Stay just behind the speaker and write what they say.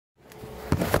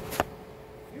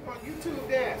YouTube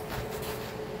that.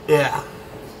 Yeah.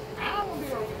 I don't want to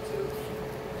be on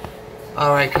YouTube.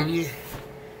 Alright, can you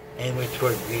aim it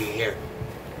towards me here?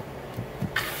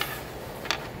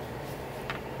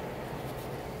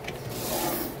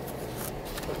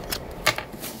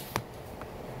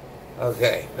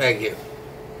 Okay, thank you.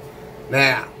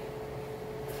 Now,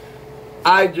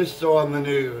 I just saw on the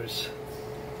news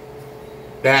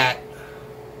that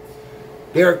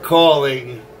they're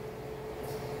calling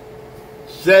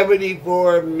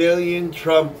 74 million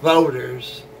Trump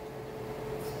voters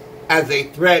as a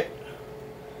threat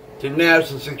to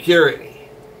national security.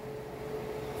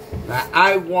 Now,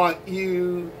 I want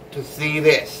you to see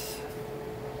this,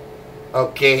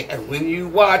 okay? And when you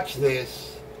watch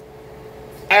this,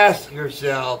 ask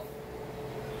yourself,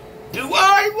 do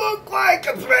I look like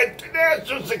a threat to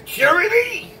national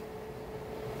security?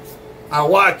 Now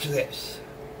watch this.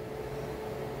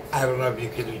 I don't know if you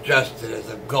can adjust it as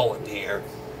I'm going here,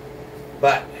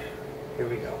 but here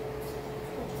we go.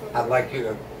 I'd like you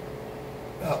to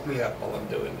help me up while I'm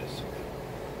doing this.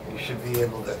 You should be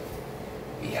able to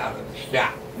be out of the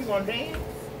shop. You gonna dance?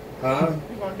 Huh?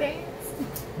 You gonna dance?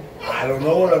 I don't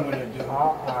know what I'm gonna do.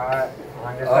 Alright.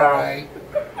 Alright.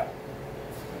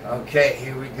 Okay,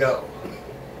 here we go.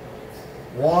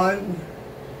 1,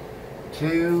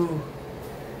 2,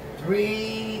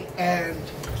 3, and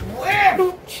whip!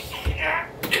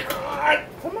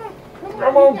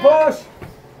 Come on, push!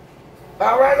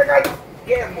 Alright, I got to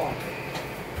get him on.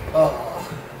 Oh.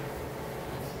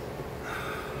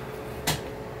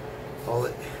 Hold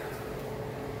it.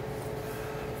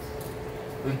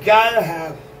 We gotta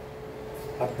have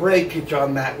a breakage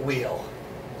on that wheel.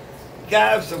 We gotta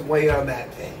have some weight on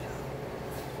that thing.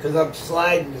 Because I'm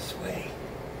sliding this way.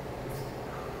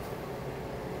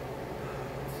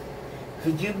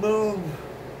 Could you move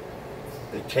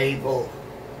the table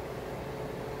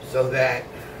so that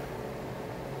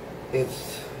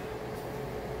it's...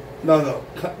 No,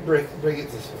 bring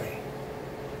it this way.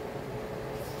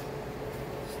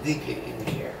 Sneak it in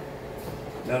here.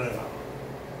 No.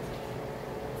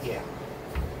 Yeah.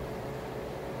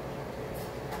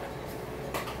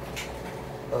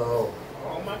 Oh.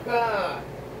 Oh my God.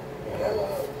 Yeah.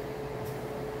 Oh.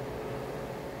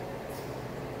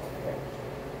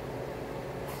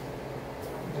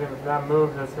 Jim, if that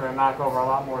moves, it's going to knock over a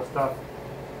lot more stuff.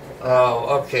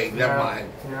 Oh, okay, never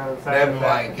mind. You know what I'm saying? Never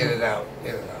mind, get it out.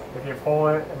 If you pull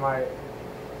it, it might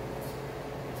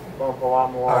bump a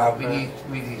lot more. We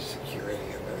need security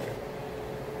over there.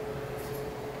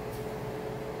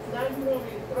 Now you want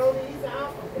me to throw these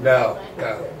out? Or put No. them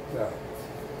back up there?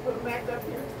 Put them back up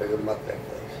here. Pick them up that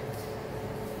place.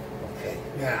 Okay,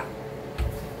 now,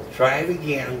 we'll try it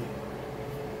again.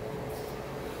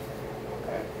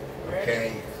 Okay. Ready?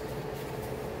 Okay.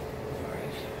 All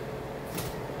right.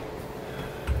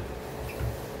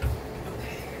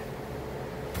 Okay.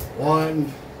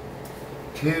 1,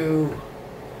 2,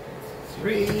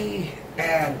 3,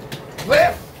 and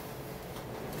flip!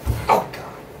 Oh,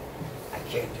 God. I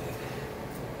can't do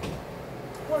it.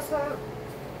 What's hurt?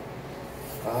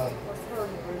 Uh, What's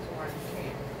hurting the reason why you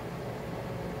can't?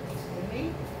 Your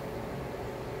knee?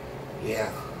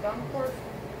 yeah. Dumb person?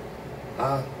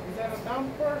 Is that a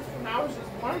dumb person? I was just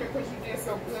wondering because you did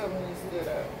so good when you stood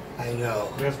up. I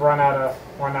know. You just run out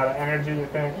of energy, you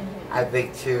think? I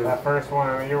think, too. That first one,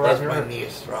 I mean, That's my knee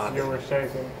is throbbing. You were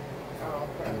shaking. Oh,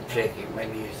 okay. I'm shaking. My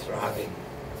knee is throbbing.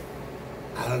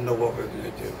 I don't know what we're going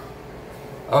to do.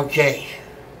 Okay.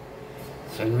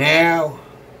 So now,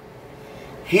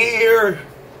 here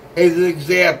is an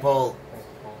example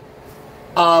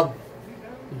of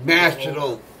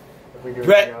national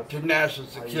threat to national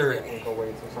security. Ankle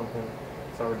weights or something.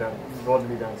 So we're done. We'll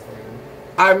be done standing.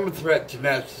 I'm a threat to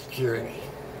national security.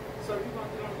 So you gonna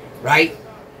do it? Right?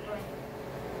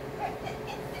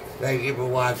 Thank you for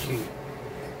watching.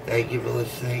 Thank you for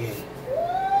listening.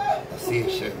 And I'll see you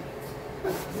soon.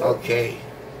 Okay.